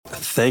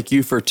Thank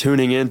you for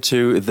tuning in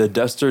to The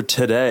Duster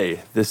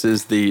Today. This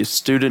is the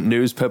student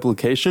news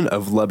publication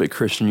of Lubbock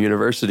Christian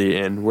University,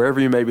 and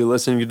wherever you may be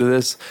listening to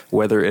this,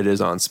 whether it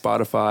is on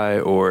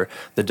Spotify or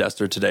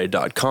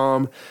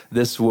thedustertoday.com,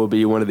 this will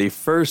be one of the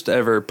first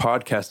ever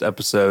podcast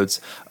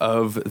episodes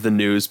of the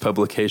news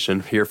publication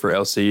here for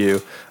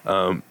LCU.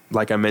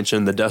 Like I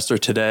mentioned,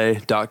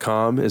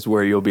 thedustertoday.com is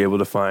where you'll be able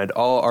to find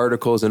all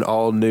articles and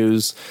all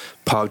news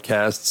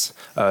podcasts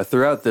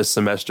throughout this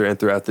semester and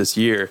throughout this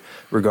year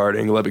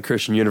regarding Lubbock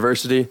Christian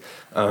University.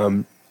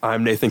 I'm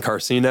Nathan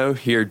Karseno,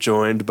 here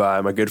joined by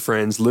my good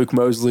friends Luke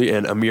Mosley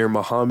and Aamer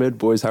Muhammad.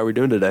 Boys, how are we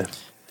doing today?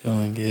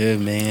 Doing good,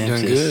 man.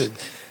 Doing good.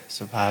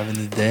 Surviving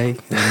the day, in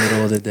the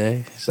middle of the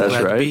day. So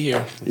that's right. To be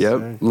here.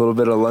 Yep, a little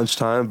bit of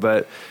lunchtime,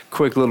 but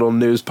quick little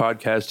news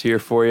podcast here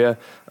for you.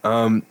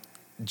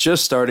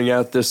 Just starting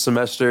out this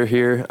semester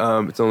here.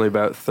 It's only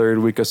about third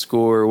week of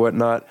school or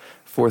whatnot,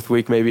 fourth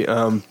week maybe.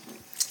 A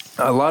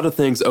lot of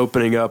things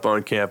opening up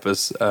on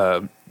campus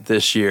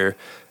this year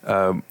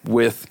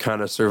with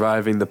kind of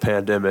surviving the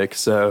pandemic.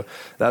 So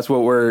that's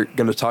what we're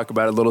going to talk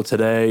about a little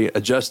today,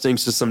 adjusting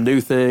to some new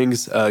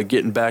things,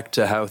 getting back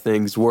to how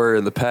things were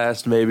in the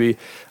past maybe,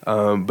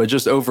 but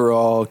just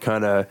overall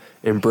kind of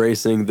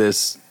embracing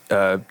this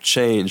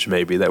change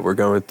maybe that we're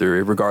going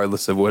through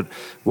regardless of what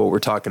we're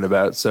talking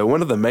about. So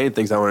one of the main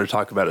things I want to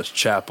talk about is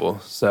chapel.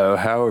 So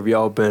how have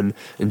y'all been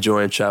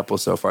enjoying chapel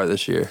so far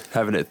this year?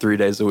 Having it 3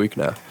 days a week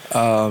now.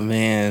 Oh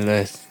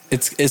man,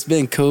 it's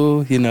been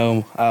cool. You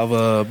know,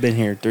 I've been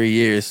here 3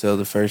 years. So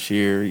the first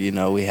year, you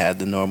know, we had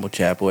the normal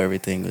chapel.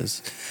 Everything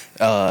was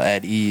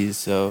at ease.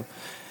 So,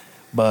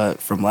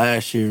 but from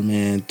last year,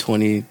 man,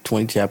 20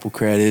 chapel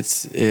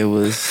credits. It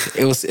was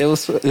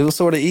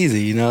sort of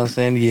easy. You know what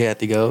I'm saying?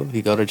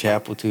 You go to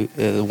chapel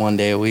 1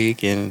 day a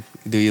week and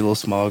do your little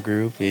small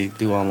group. You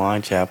do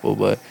online chapel,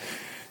 but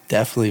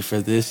definitely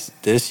for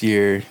this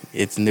year,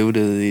 it's new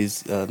to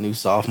these new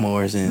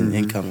sophomores and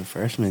incoming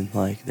freshmen.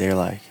 Like they're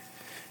like,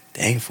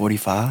 dang,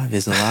 45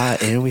 is a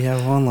lot, and we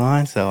have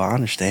online, so I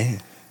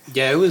understand.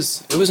 Yeah, it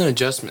was an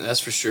adjustment,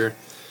 that's for sure.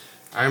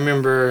 I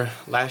remember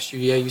last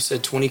year, you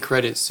said 20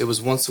 credits. It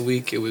was once a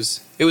week. It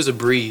was a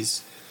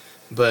breeze.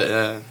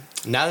 But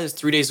now that it's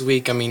 3 days a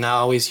week, I mean, I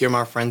always hear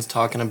my friends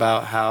talking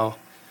about how,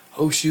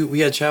 oh, shoot, we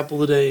had chapel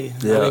today. I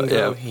didn't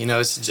go. You know,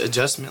 it's an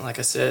adjustment, like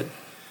I said.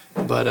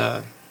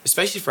 But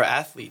especially for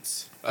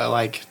athletes,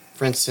 like,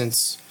 for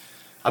instance,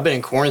 I've been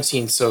in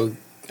quarantine, so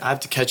I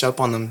have to catch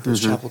up on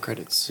those chapel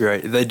credits.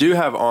 Right. They do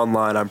have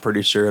online, I'm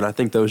pretty sure, and I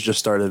think those just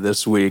started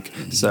this week.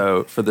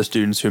 So for the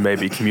students who may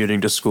be commuting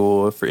to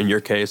school, in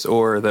your case,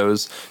 or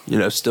those, you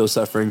know, still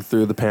suffering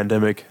through the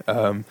pandemic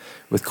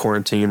with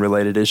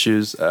quarantine-related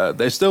issues,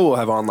 they still will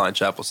have online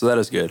chapel, so that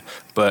is good.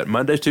 But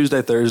Monday,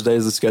 Tuesday, Thursday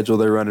is the schedule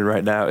they're running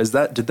right now.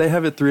 Did they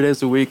have it 3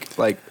 days a week,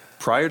 like,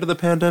 prior to the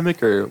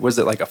pandemic, or was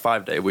it like a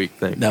 5-day week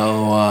thing?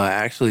 No,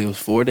 actually it was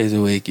 4 days a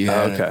week. You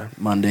had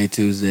Monday,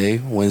 Tuesday,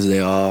 Wednesday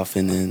off,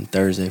 and then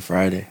Thursday,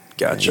 Friday.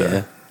 Gotcha.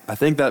 Yeah. I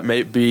think that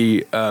may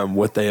be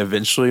what they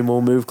eventually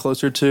will move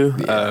closer to.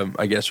 Yeah.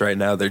 I guess right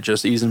now they're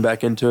just easing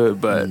back into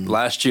it, but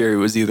last year it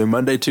was either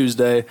Monday,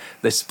 Tuesday,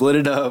 they split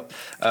it up,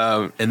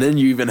 and then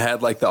you even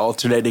had like the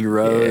alternating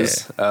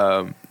rows.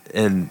 Yeah.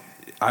 And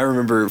I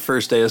remember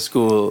first day of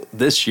school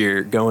this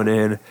year going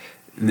in,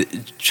 the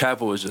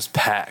chapel was just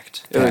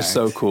packed. It was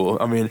so cool.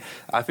 I mean,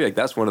 I feel like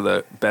that's one of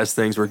the best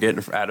things we're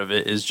getting out of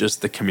it is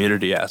just the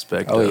community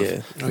aspect of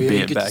being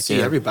you get back to see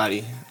in.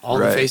 Everybody, all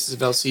the faces of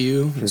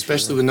LCU,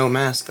 especially with no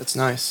mask. That's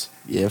nice.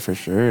 Yeah, for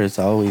sure. It's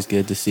always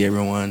good to see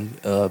everyone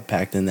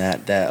packed in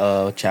that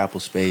chapel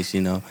space.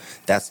 You know,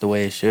 that's the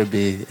way it should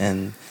be,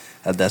 and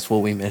that's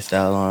what we missed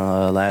out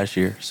on last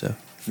year. So.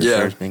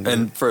 Sure,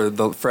 and for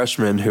the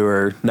freshmen who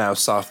are now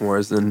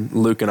sophomores, in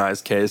Luke and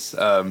I's case,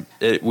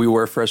 we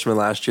were freshmen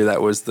last year.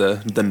 That was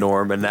the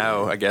norm, and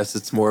now I guess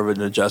it's more of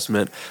an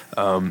adjustment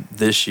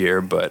this year.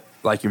 But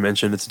like you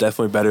mentioned, it's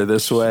definitely better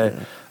this way.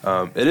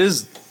 It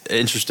is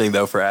interesting,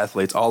 though, for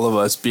athletes, all of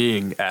us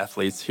being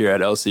athletes here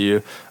at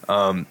LCU,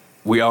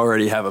 we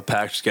already have a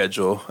packed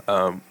schedule.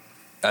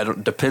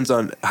 Depends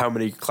on how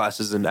many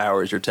classes and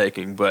hours you're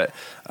taking, but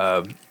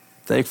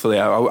thankfully,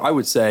 I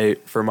would say,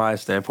 from my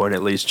standpoint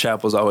at least,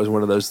 chapel is always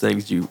one of those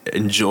things you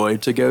enjoy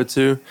to go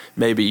to,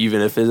 maybe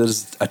even if it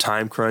is a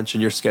time crunch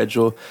in your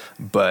schedule.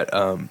 But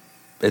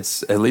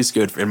it's at least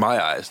good, in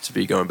my eyes, to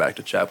be going back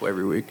to chapel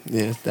every week.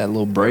 Yeah, that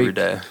little break. Every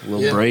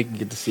day. Break,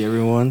 get to see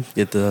everyone,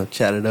 get to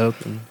chat it up,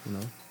 and, you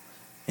know,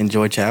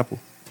 enjoy chapel.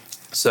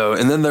 So,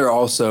 and then there are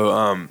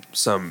also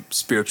some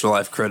spiritual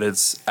life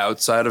credits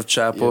outside of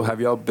chapel. Yeah. Have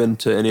y'all been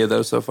to any of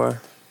those so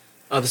far?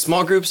 The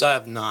small groups, I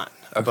have not.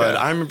 Okay. But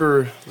I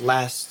remember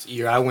last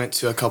year I went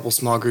to a couple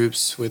small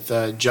groups with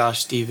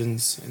Josh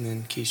Stevens and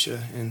then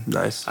Keisha. And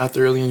nice. I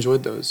thoroughly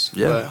enjoyed those.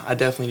 Yeah. But I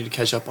definitely need to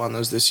catch up on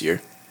those this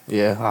year.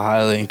 Yeah, I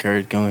highly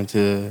encourage going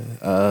to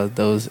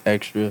those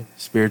extra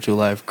spiritual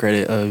life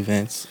credit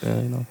events, you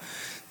know,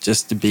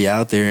 just to be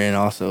out there and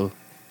also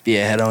be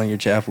ahead on your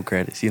chapel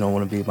credits. You don't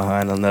want to be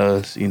behind on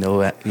those. You know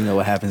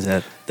what happens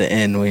at the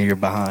end when you're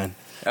behind.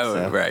 Oh,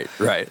 so.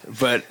 Right.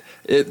 But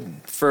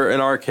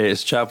in our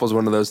case, chapel's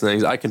one of those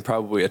things. I can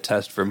probably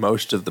attest for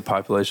most of the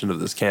population of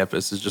this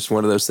campus. It's just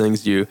one of those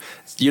things you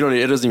don't.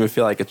 It doesn't even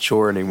feel like a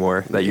chore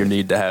anymore that you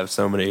need to have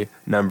so many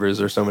numbers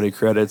or so many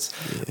credits.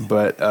 Yeah.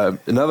 But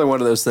another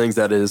one of those things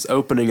that is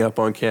opening up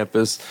on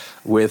campus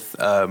with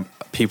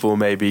people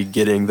maybe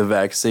getting the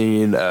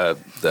vaccine,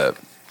 the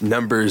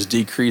numbers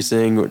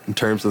decreasing in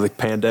terms of the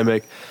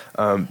pandemic.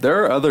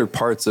 There are other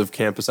parts of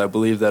campus, I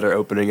believe, that are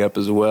opening up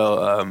as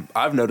well.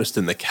 I've noticed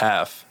in the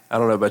CAF. I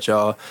don't know about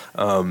y'all.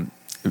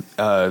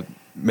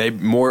 Maybe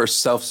more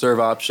self-serve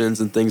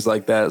options and things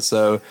like that.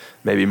 So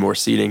maybe more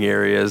seating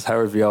areas.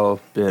 How have y'all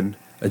been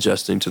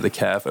adjusting to the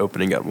CAF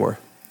opening up more?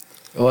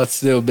 Well, it's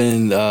still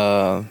been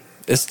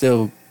it's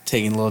still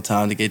taking a little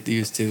time to get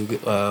used to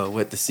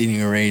with the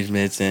seating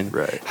arrangements and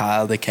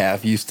how the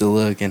CAF used to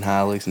look and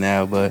how it looks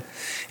now. But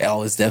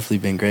it's definitely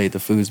been great. The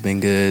food's been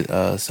good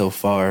so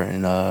far,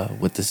 and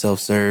with the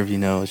self-serve,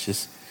 it's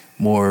just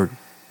more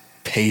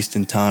pace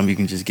and time. You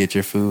can just get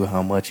your food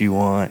how much you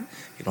want.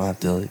 You don't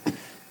have to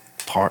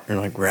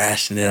partner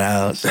ration it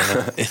out. So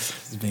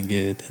it's been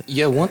good.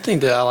 Yeah, one thing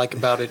that I like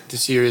about it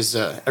this year is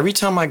every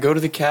time I go to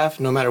the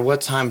CAF, no matter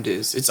what time it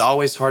is, it's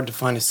always hard to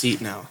find a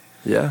seat now.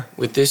 Yeah.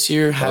 With this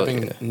year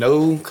having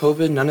no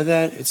COVID, none of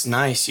that, it's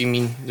nice. I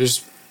mean,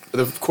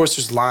 of course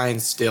there's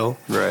lines still.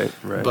 Right.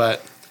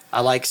 But I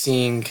like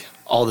seeing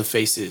all the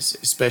faces,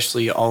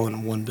 especially all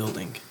in one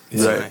building.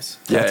 It's nice.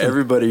 Yeah,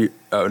 everybody.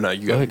 Oh no,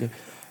 you go ahead.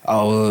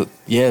 Oh,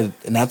 yeah,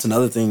 and that's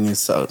another thing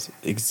is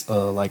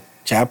like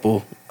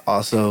chapel.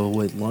 Also,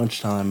 with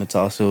lunchtime, it's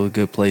also a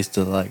good place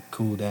to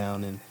cool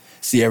down and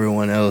see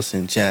everyone else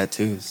and chat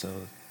too. So,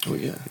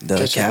 the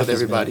catch up with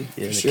everybody.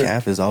 The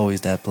CAF is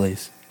always that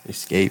place.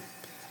 Escape.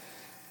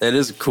 It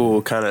is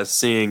cool kind of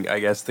seeing, I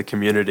guess, the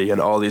community and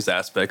all these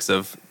aspects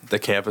of the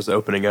campus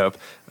opening up,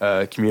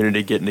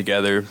 community getting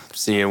together,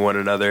 seeing one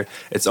another.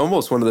 It's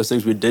almost one of those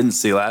things we didn't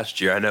see last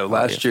year. I know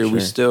last year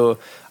we still,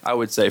 I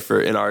would say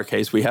in our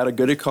case, we had a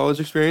good college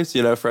experience,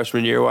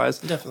 freshman year wise.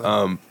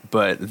 Definitely.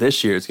 But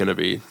this year it's going to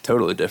be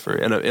totally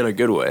different in a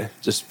good way.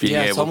 Just being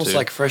able to. Yeah, it's almost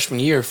like freshman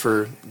year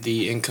for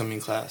the incoming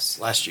class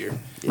last year.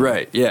 Yeah.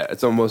 Right. Yeah,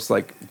 it's almost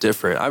like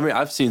different. I mean,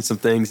 I've seen some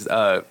things.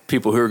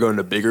 People who are going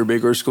to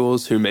bigger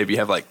schools who maybe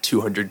have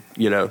 200,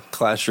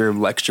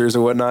 classroom lectures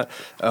or whatnot.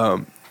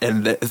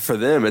 And for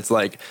them, it's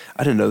like,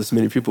 I didn't know this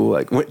many people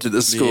went to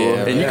this school.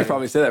 Yeah, and you could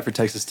probably say that for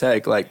Texas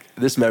Tech.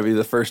 This might be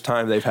the first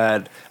time they've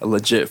had a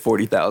legit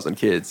 40,000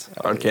 kids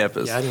on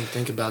campus. Yeah, I didn't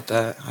think about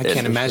that. I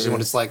can't imagine what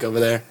it's like over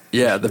there.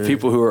 Yeah, the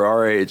people who are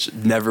our age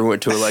never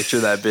went to a lecture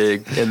that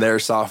big, and they're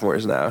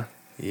sophomores now.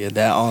 Yeah,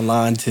 that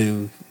online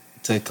to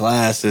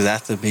classes,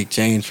 that's a big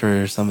change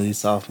for some of these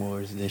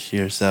sophomores this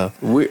year. So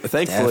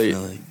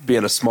thankfully,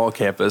 being a small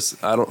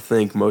campus, I don't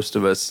think most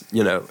of us,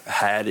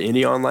 had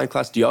any online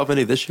class. Do y'all have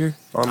any this year?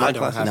 Online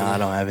classes? No, I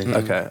don't have any.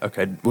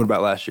 Okay. What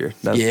about last year?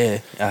 No?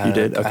 Yeah, you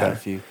did. Okay, I had a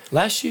few.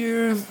 Last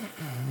year,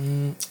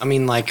 I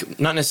mean, not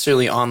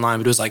necessarily online,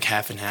 but it was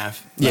half and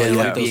half.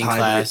 Those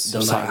class,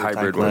 those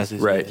hybrid ones,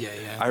 right? Yeah.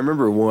 I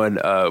remember one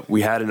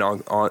we had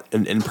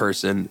an in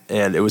person,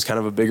 and it was kind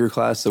of a bigger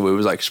class, so it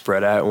was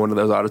spread out in one of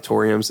those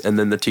auditoriums. And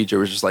then the teacher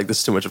was just this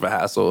is too much of a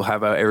hassle. How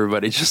about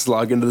everybody just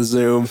log into the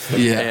Zoom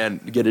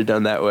and get it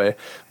done that way?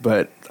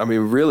 But I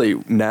mean, really,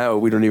 now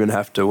we don't even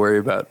have to worry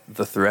about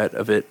the threat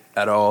of it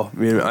at all. I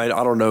mean, I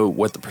don't know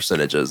what the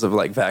percentage is of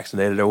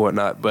vaccinated or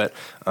whatnot, but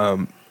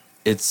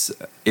it's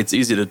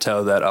easy to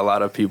tell that a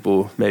lot of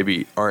people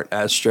maybe aren't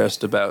as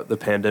stressed about the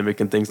pandemic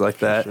and things like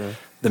that. Sure.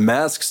 The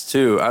masks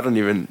too. I don't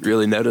even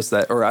really notice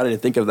that, or I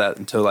didn't think of that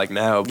until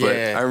now. But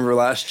I remember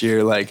last year,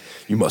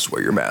 you must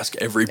wear your mask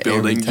every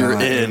building you're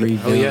in.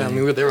 Oh yeah, I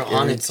mean they were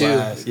on it too.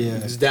 Yeah,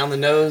 just down the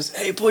nose.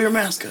 Hey, pull your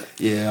mask up.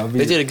 Yeah,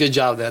 they did a good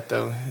job of that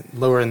though,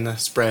 lowering the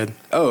spread.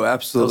 Oh,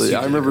 absolutely.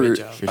 I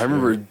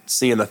remember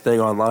seeing a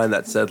thing online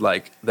that said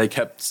they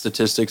kept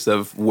statistics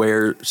of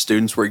where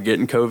students were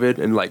getting COVID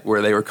and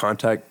where they were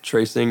contact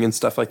tracing and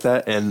stuff like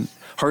that, and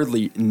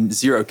hardly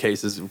 0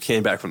 cases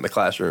came back from the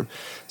classroom.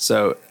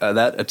 So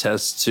that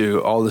attests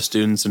to all the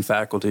students and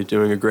faculty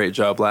doing a great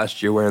job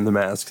last year wearing the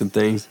masks and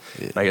things.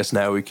 Yeah. I guess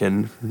now we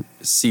can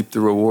seep the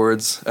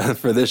rewards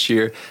for this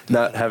year,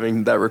 not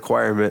having that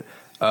requirement.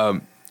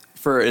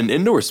 For an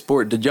indoor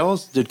sport,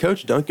 did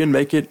Coach Duncan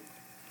make it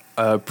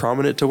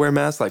prominent to wear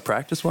masks,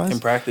 practice-wise? In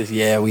practice,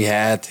 yeah, we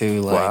had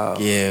to. Wow.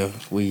 Yeah,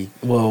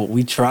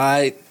 we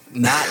tried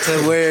not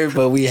to wear,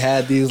 but we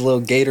had these little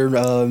gator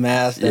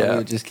masks that we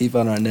would just keep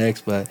on our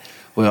necks, but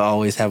we'll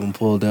always have them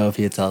pulled up.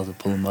 He'd tell us to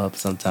pull them up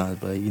sometimes,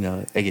 but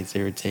it gets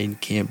irritating.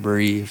 Can't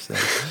breathe. So.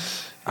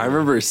 I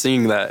remember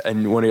seeing that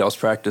in one of y'all's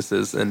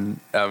practices, and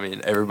I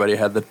mean, everybody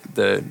had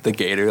the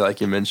gator,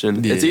 like you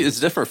mentioned. Yeah. It's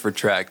different for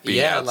track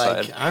being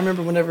outside. I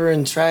remember whenever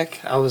in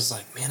track, I was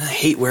like, man, I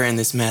hate wearing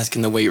this mask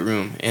in the weight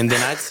room. And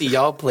then I'd see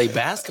y'all play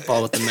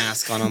basketball with the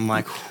mask on. I'm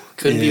like,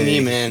 couldn't be me,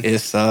 man. It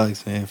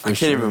sucks, man. I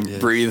can't even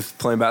breathe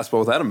playing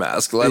basketball without a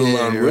mask, let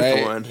alone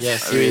with one. Yeah,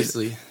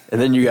 seriously. And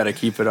then you got to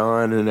keep it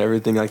on and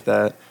everything like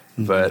that.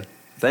 Mm-hmm. But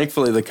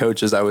thankfully, the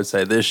coaches, I would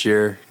say, this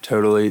year,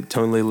 totally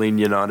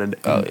lenient on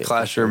it.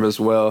 Classroom as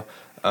well.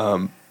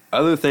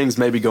 other things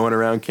maybe going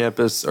around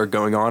campus or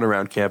going on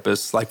around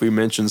campus, like we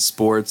mentioned,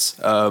 sports.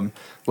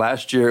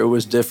 Last year it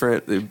was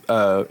different.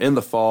 In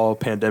the fall,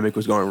 pandemic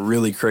was going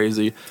really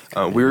crazy.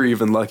 We were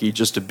even lucky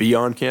just to be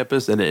on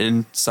campus and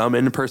in some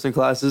in-person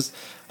classes,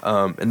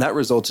 and that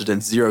resulted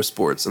in 0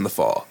 sports in the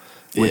fall,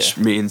 which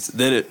means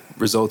then it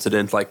resulted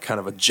in like kind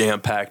of a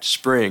jam-packed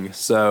spring.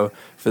 So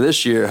for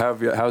this year,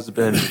 how's it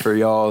been for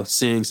y'all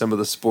seeing some of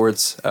the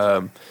sports,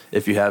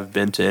 if you have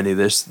been to any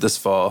this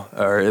fall,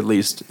 or at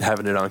least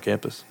having it on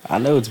campus? I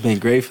know it's been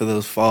great for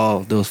those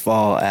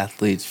fall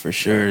athletes for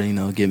sure, you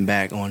know, getting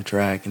back on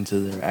track into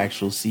their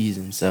actual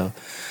season. So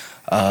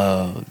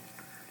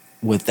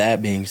with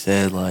that being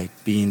said, like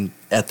being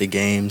at the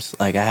games,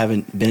 like I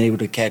haven't been able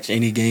to catch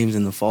any games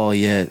in the fall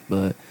yet,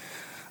 but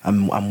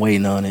I'm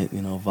waiting on it.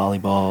 You know,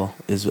 volleyball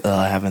is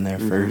having their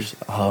first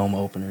home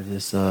opener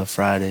this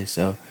Friday,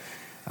 so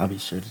I'll be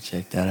sure to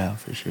check that out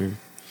for sure.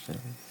 So.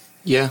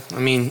 Yeah, I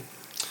mean,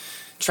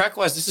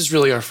 track-wise, this is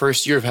really our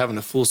first year of having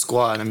a full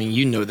squad. I mean,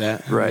 you know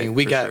that. Right. I mean,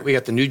 we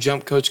got the new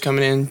jump coach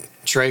coming in,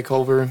 Trey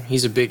Culver.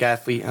 He's a big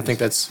athlete. I think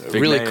that's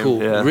really name,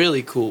 cool. yeah.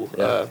 Really cool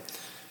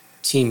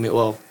team.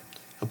 Well,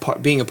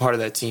 being a part of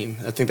that team,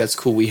 I think that's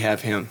cool. We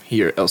have him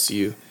here at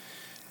LCU.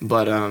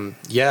 But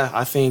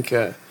I think.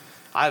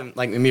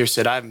 Like Amir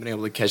said, I haven't been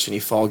able to catch any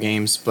fall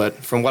games, but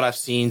from what I've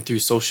seen through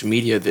social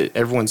media, that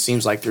everyone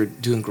seems like they're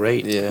doing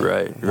great. Yeah.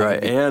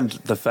 Right. And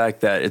the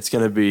fact that it's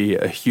going to be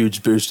a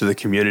huge boost to the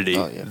community.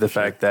 The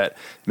fact that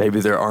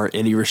maybe there aren't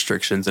any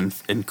restrictions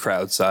in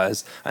crowd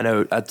size. I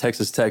know at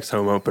Texas Tech's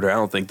home opener, I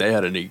don't think they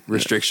had any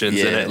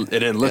restrictions, and it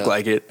didn't look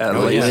like it at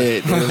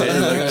least.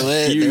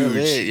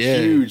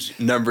 Huge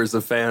numbers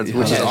of fans,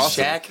 which is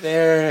awesome. Shaq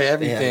there,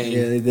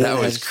 everything. That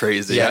was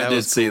crazy. Yeah, I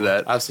did see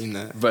that. I've seen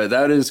that. But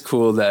that is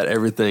cool that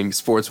everything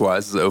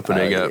sports-wise is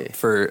opening up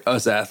for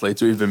us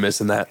athletes. We've been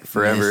missing that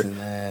forever.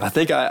 I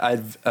think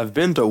I've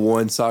been to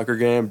one soccer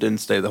game, didn't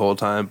stay the whole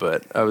time,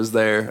 but I was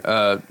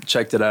there,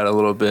 checked it out a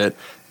little bit.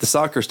 The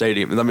soccer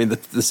stadium, I mean,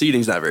 the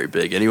seating's not very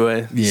big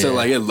anyway. So,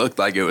 like, it looked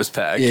like it was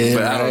packed,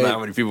 but I don't know how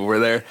many people were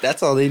there.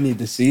 That's all they need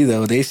to see,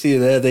 though. They see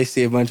that. They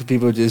see a bunch of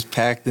people just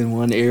packed in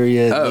one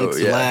area. It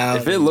looks loud.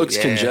 If it looks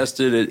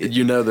congested,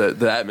 you know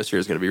the atmosphere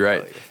is going to be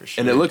right. For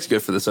sure. And it looks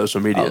good for the social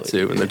media,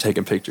 too, when they're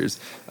taking pictures.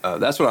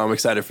 That's what I'm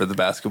excited for the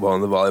basketball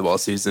and the volleyball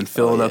season,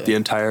 filling up the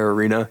entire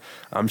arena.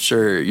 I'm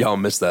sure y'all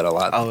missed that a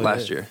lot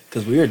last year.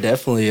 Because we were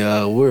definitely,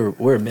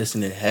 we're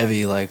missing it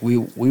heavy. Like, we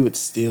would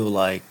still,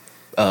 like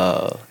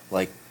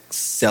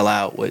sell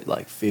out with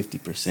like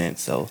 50%.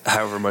 So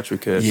however much we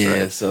could.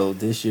 Yeah. Right? So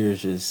this year is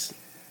just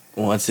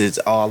once it's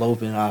all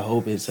open, I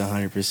hope it's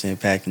 100%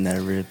 packed in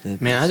that rib.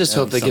 Man, I just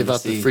hope they give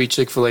out the free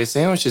Chick-fil-A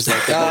sandwiches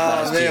like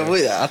that.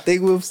 I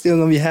think we're still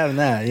gonna be having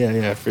that.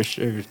 Yeah, for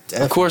sure.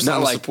 Definitely. Of course, not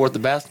like support the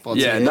basketball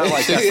team. Yeah, not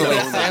like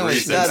Chick-fil-A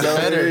sandwich. That's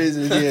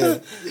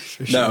better.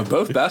 No,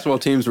 both basketball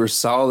teams were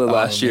solid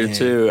last year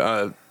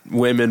too.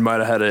 Women might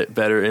have had a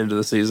better end of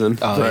the season,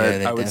 but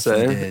I would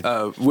say,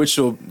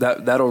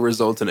 that'll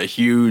result in a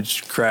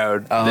huge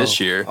crowd this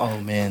year. Oh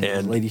man,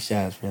 and Lady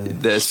Shots,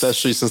 brother.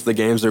 Especially since the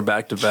games are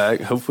back to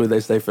back. Hopefully they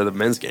stay for the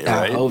men's game,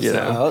 right? I hope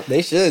so.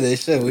 They should. They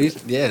should. They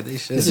should.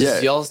 This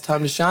is y'all's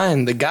time to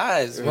shine. The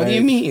guys. What do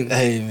you mean?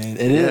 Hey man,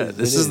 it is.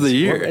 This is the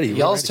year.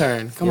 Y'all's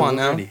turn. Come on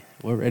now.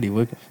 We're ready.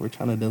 We're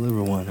trying to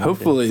deliver one.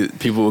 Hopefully,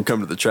 people will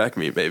come to the track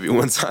meet maybe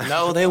one time.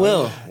 No, they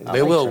will.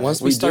 They will.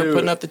 Once we start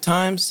putting up the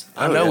times,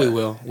 I know we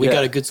will. We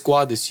got a good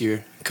squad this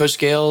year. Coach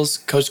Gales,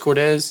 Coach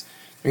Cortez,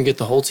 we're going to get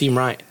the whole team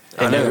right.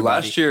 I know.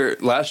 Last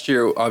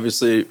year,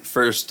 obviously,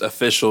 first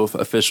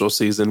official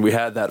season, we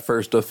had that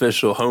first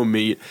official home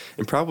meet,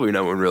 and probably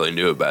no one really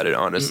knew about it,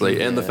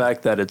 honestly. And the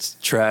fact that it's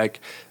track,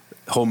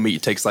 home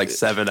meet takes like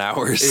 7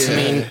 hours. I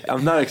mean,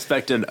 I'm not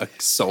expecting a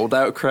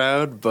sold-out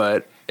crowd,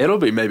 but it'll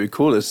be maybe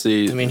cool to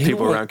see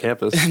people around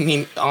campus. I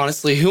mean,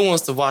 honestly, who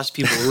wants to watch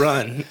people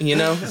run, you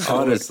know?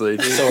 Honestly.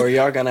 So are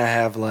y'all going to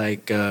have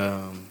like,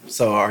 are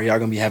y'all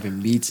going to be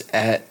having meets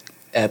at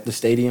the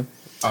stadium?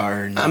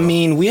 Or no? I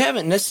mean, we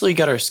haven't necessarily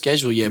got our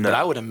schedule yet, but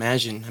I would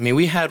imagine. I mean,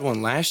 we had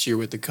one last year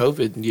with the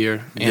COVID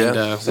year,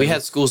 and we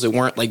had schools that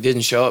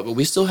didn't show up, but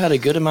we still had a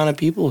good amount of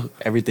people.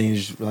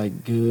 Everything's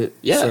like good.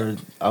 Yeah.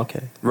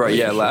 Okay. Right.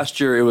 Yeah. Last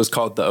year it was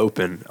called the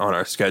Open on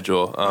our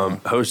schedule.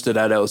 Hosted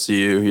at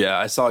LCU. Yeah,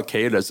 I saw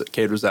Cade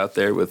was out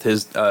there with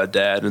his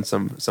dad and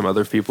some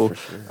other people. For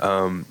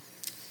sure.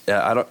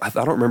 Yeah, I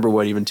don't remember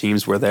what even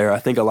teams were there. I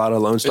think a lot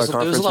of Lone Star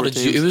Conference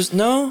teams.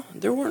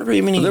 There weren't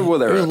very many. There were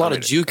a lot of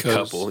JUCOs. A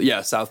couple.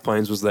 Yeah, South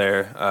Plains was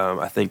there.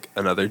 I think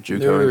another JUCO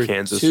there in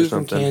Kansas two or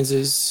something. From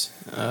Kansas,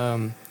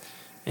 and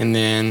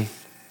then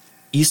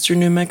Eastern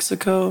New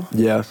Mexico.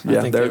 Yeah.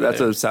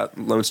 That's a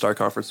Lone Star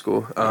Conference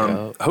school.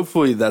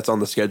 Hopefully that's on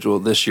the schedule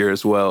this year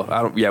as well.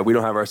 We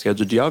don't have our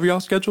schedule. Do y'all have y'all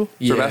schedule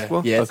for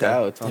basketball? Yeah, it's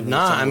out. It's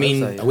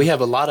on we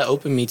have a lot of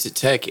open meets at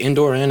Tech,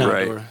 indoor and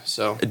outdoor. Right.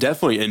 So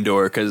definitely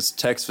indoor because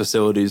Tech's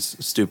facility's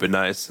stupid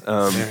nice.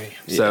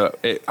 We're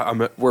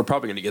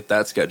probably going to get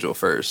that schedule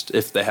first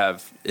if they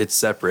have it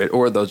separate,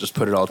 or they'll just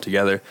put it all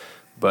together.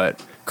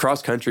 But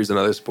cross country is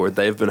another sport.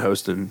 They've been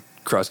hosting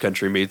cross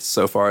country meets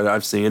so far that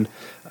I've seen,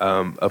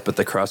 up at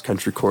the cross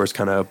country course,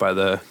 kind of by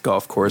the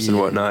golf course and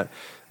whatnot.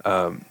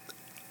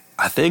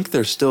 I think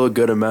there's still a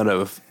good amount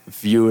of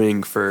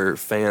viewing for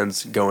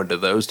fans going to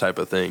those type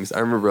of things. I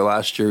remember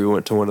last year we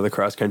went to one of the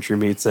cross country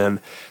meets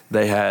and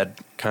they had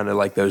kind of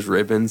like those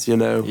ribbons,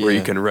 where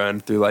you can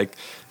run through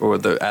or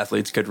the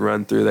athletes could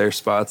run through their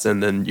spots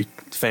and then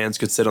fans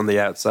could sit on the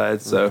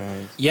outside. So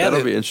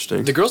that'll be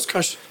interesting. The girls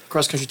cross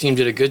country team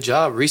did a good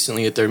job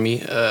recently at their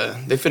meet.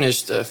 They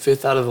finished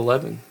 5th out of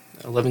 11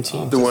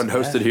 teams. The one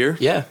hosted here?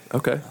 Yeah.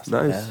 Okay, That's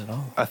nice. bad at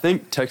all. I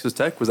think Texas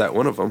Tech was at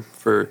one of them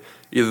for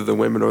either the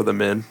women or the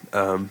men.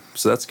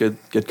 So that's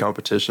good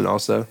competition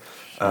also.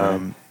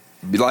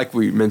 Like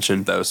we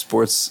mentioned, though,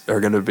 sports are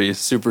going to be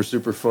super,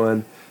 super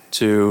fun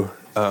to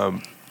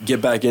get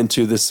back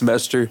into this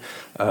semester,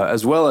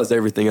 as well as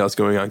everything else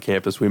going on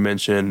campus. We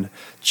mentioned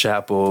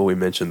chapel, we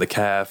mentioned the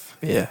CAF.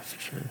 Yeah, for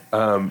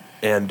sure.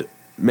 And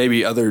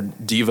maybe other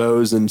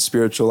Devos and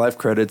spiritual life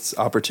credits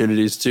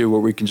opportunities, too, where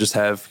we can just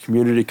have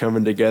community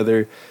coming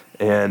together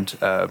and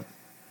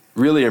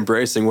really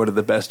embracing one of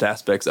the best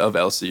aspects of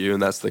LCU,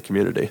 and that's the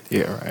community.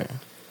 Yeah, right.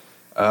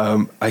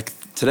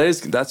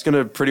 That's going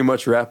to pretty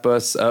much wrap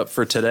us up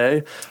for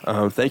today.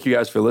 Thank you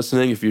guys for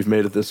listening. If you've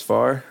made it this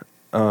far,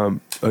 you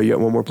got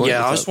one more point?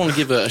 Yeah, I just want to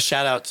give a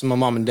shout out to my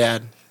mom and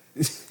dad.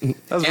 That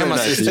was And my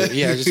nice of sister.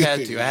 you. Yeah, I just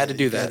had to. I had to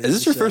do that. Is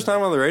this your first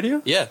time on the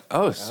radio? Yeah.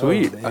 Oh,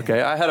 sweet.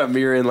 Okay, I had a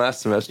mirror in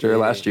last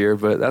year,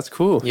 but that's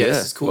cool. Yeah,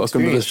 this is cool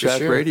Welcome to the experience, Strap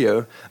for sure.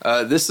 Radio.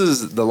 This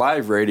is the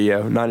live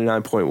radio,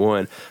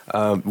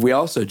 99.1. We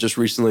also just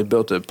recently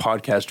built a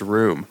podcast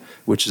room,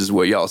 which is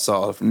what y'all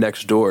saw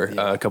next door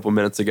a couple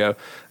minutes ago.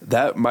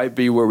 That might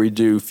be where we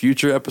do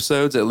future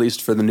episodes, at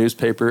least for the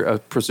newspaper,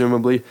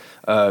 presumably.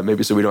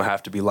 Maybe so we don't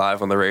have to be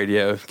live on the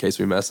radio in case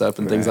we mess up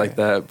and things like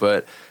that.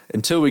 But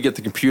until we get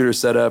the computer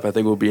set up, I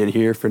think we'll be in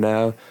here for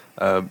now.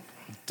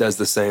 Does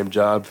the same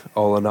job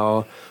all in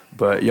all.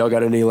 But y'all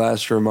got any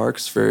last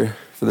remarks for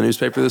the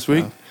newspaper this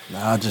week?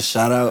 No, just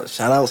shout out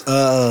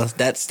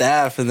that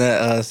staff in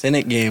that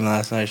Senate game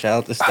last night. Shout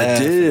out the staff.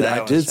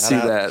 I did see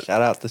that.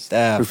 Shout out the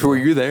staff. Were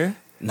you there?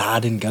 Nah, I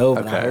didn't go,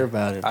 but I heard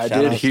about it. I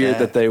Shout did out hear staff.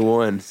 that they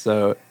won.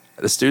 So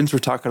the students were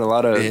talking a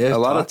lot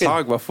of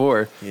talk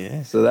before.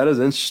 Yeah. So that is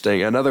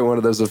interesting. Another one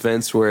of those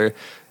events where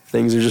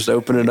things are just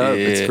opening up.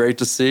 Yeah. It's great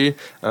to see.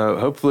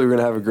 Hopefully we're going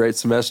to have a great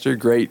semester,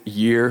 great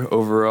year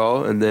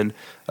overall, and then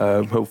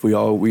hopefully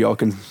we all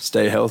can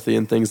stay healthy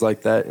and things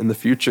like that in the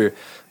future.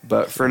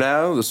 But for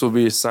now, this will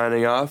be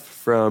signing off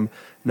from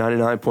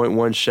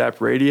 99.1 Shap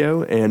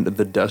Radio and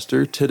The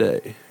Duster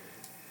Today.